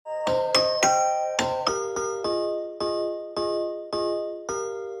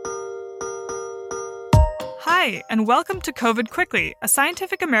Hi, and welcome to COVID Quickly, a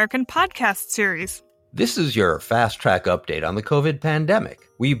Scientific American podcast series. This is your fast-track update on the COVID pandemic.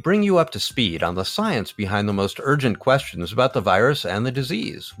 We bring you up to speed on the science behind the most urgent questions about the virus and the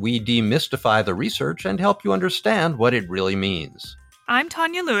disease. We demystify the research and help you understand what it really means. I'm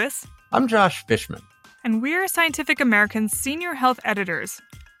Tanya Lewis. I'm Josh Fishman. And we're Scientific American's senior health editors.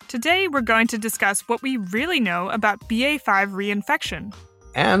 Today, we're going to discuss what we really know about BA5 reinfection.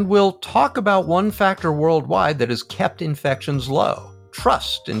 And we'll talk about one factor worldwide that has kept infections low: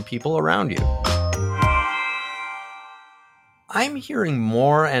 trust in people around you. I'm hearing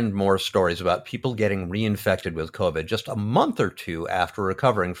more and more stories about people getting reinfected with COVID just a month or two after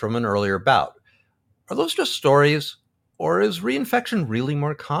recovering from an earlier bout. Are those just stories? Or is reinfection really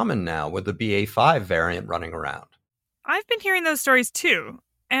more common now with the BA5 variant running around? I've been hearing those stories too.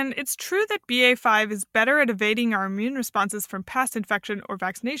 And it's true that BA5 is better at evading our immune responses from past infection or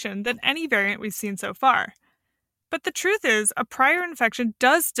vaccination than any variant we've seen so far. But the truth is, a prior infection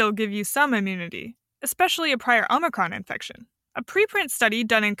does still give you some immunity, especially a prior Omicron infection. A preprint study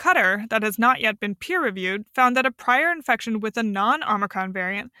done in Qatar that has not yet been peer-reviewed found that a prior infection with a non-Omicron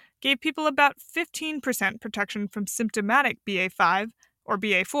variant gave people about 15% protection from symptomatic BA5 or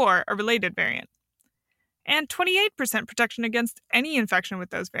BA4, a related variant, and 28% protection against any infection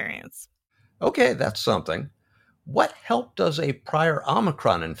with those variants. Okay, that's something. What help does a prior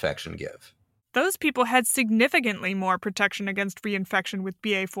Omicron infection give? Those people had significantly more protection against reinfection with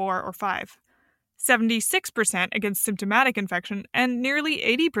BA4 or 5. 76% against symptomatic infection, and nearly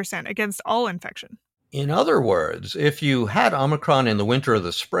 80% against all infection. In other words, if you had Omicron in the winter or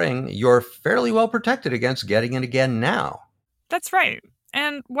the spring, you're fairly well protected against getting it again now. That's right.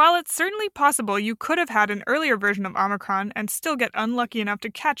 And while it's certainly possible you could have had an earlier version of Omicron and still get unlucky enough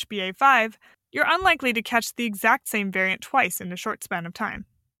to catch BA5, you're unlikely to catch the exact same variant twice in a short span of time.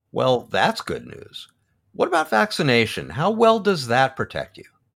 Well, that's good news. What about vaccination? How well does that protect you?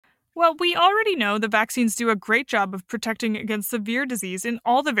 Well, we already know the vaccines do a great job of protecting against severe disease in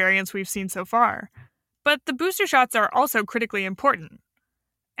all the variants we've seen so far. But the booster shots are also critically important.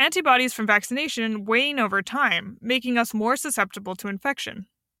 Antibodies from vaccination wane over time, making us more susceptible to infection.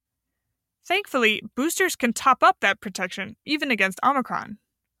 Thankfully, boosters can top up that protection, even against Omicron.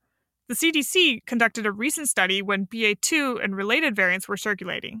 The CDC conducted a recent study when BA2 and related variants were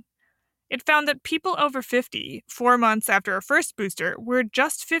circulating. It found that people over 50, 4 months after a first booster, were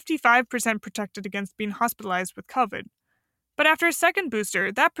just 55% protected against being hospitalized with COVID. But after a second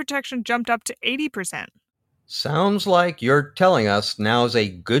booster, that protection jumped up to 80%. Sounds like you're telling us now is a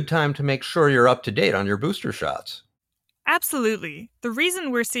good time to make sure you're up to date on your booster shots. Absolutely. The reason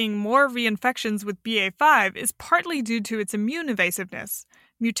we're seeing more reinfections with BA5 is partly due to its immune evasiveness,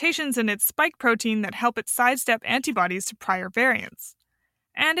 mutations in its spike protein that help it sidestep antibodies to prior variants.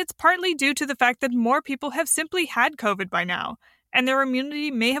 And it's partly due to the fact that more people have simply had COVID by now, and their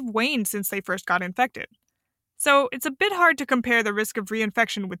immunity may have waned since they first got infected. So it's a bit hard to compare the risk of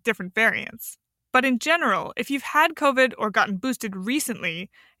reinfection with different variants. But in general, if you've had COVID or gotten boosted recently,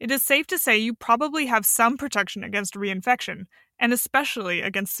 it is safe to say you probably have some protection against reinfection, and especially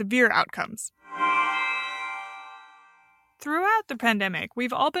against severe outcomes. Throughout the pandemic,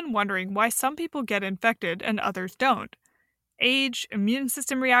 we've all been wondering why some people get infected and others don't. Age, immune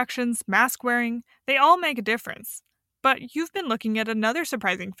system reactions, mask wearing, they all make a difference. But you've been looking at another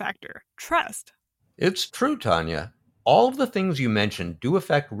surprising factor: trust. It's true, Tanya. All of the things you mentioned do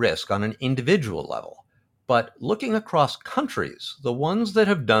affect risk on an individual level. But looking across countries, the ones that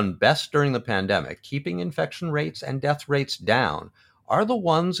have done best during the pandemic, keeping infection rates and death rates down, are the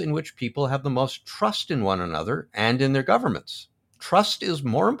ones in which people have the most trust in one another and in their governments. Trust is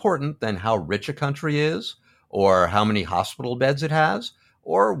more important than how rich a country is, or how many hospital beds it has,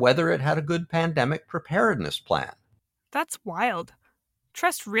 or whether it had a good pandemic preparedness plan. That's wild.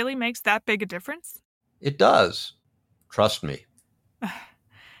 Trust really makes that big a difference? It does. Trust me.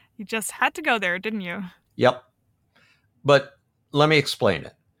 You just had to go there, didn't you? Yep. But let me explain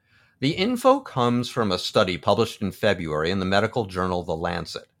it. The info comes from a study published in February in the medical journal The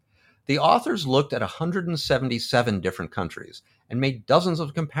Lancet. The authors looked at 177 different countries and made dozens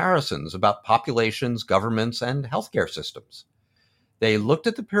of comparisons about populations, governments, and healthcare systems. They looked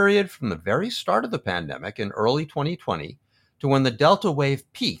at the period from the very start of the pandemic in early 2020 to when the Delta wave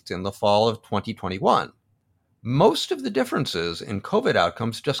peaked in the fall of 2021. Most of the differences in COVID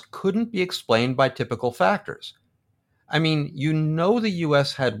outcomes just couldn't be explained by typical factors. I mean, you know the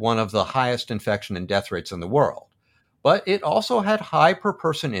US had one of the highest infection and death rates in the world, but it also had high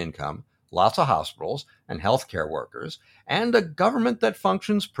per-person income, lots of hospitals and healthcare workers, and a government that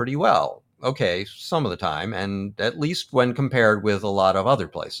functions pretty well. Okay, some of the time, and at least when compared with a lot of other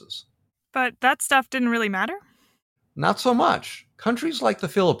places. But that stuff didn't really matter? Not so much. Countries like the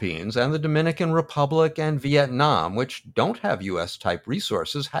Philippines and the Dominican Republic and Vietnam, which don't have US type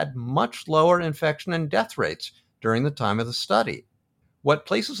resources, had much lower infection and death rates during the time of the study. What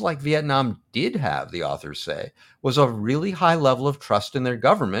places like Vietnam did have, the authors say, was a really high level of trust in their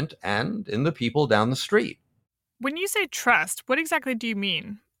government and in the people down the street. When you say trust, what exactly do you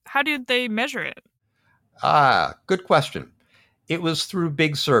mean? How did they measure it? Good question. It was through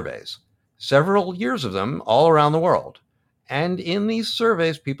big surveys, several years of them all around the world. And in these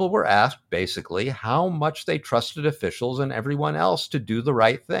surveys, people were asked basically how much they trusted officials and everyone else to do the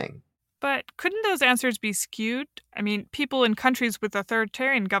right thing. But couldn't those answers be skewed? I mean, people in countries with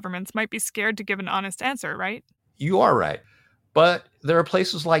authoritarian governments might be scared to give an honest answer, right? You are right. But there are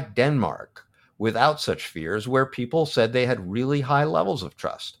places like Denmark without such fears where people said they had really high levels of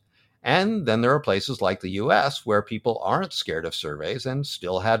trust. And then there are places like the US where people aren't scared of surveys and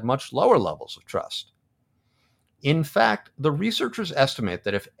still had much lower levels of trust. In fact, the researchers estimate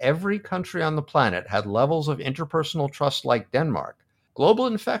that if every country on the planet had levels of interpersonal trust like Denmark, global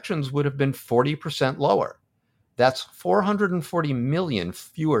infections would have been 40% lower. That's 440 million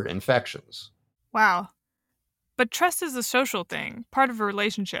fewer infections. Wow. But trust is a social thing, part of a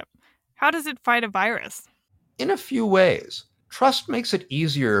relationship. How does it fight a virus? In a few ways, trust makes it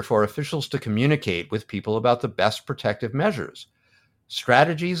easier for officials to communicate with people about the best protective measures.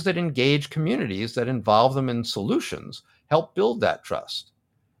 Strategies that engage communities that involve them in solutions help build that trust.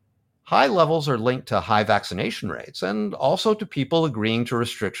 High levels are linked to high vaccination rates and also to people agreeing to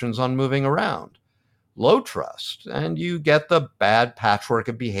restrictions on moving around. Low trust, and you get the bad patchwork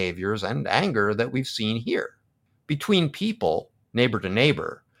of behaviors and anger that we've seen here. Between people, neighbor to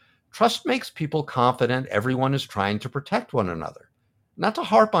neighbor, trust makes people confident everyone is trying to protect one another. Not to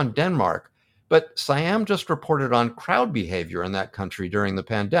harp on Denmark, but Siam just reported on crowd behavior in that country during the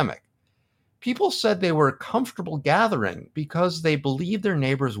pandemic. People said they were comfortable gathering because they believed their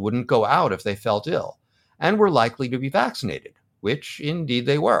neighbors wouldn't go out if they felt ill and were likely to be vaccinated, which indeed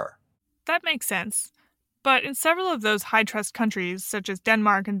they were. That makes sense. But in several of those high trust countries, such as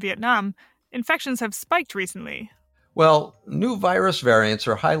Denmark and Vietnam, infections have spiked recently. Well, new virus variants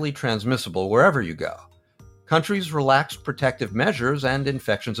are highly transmissible wherever you go. Countries relaxed protective measures and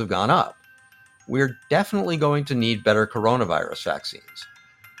infections have gone up. We're definitely going to need better coronavirus vaccines.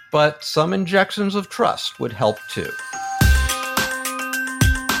 But some injections of trust would help too.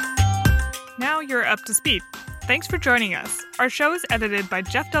 Now you're up to speed. Thanks for joining us. Our show is edited by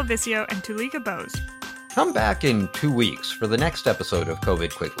Jeff Del Vicio and Tulika Bose. Come back in 2 weeks for the next episode of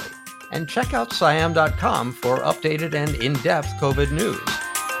COVID Quickly. And check out siam.com for updated and in-depth COVID news.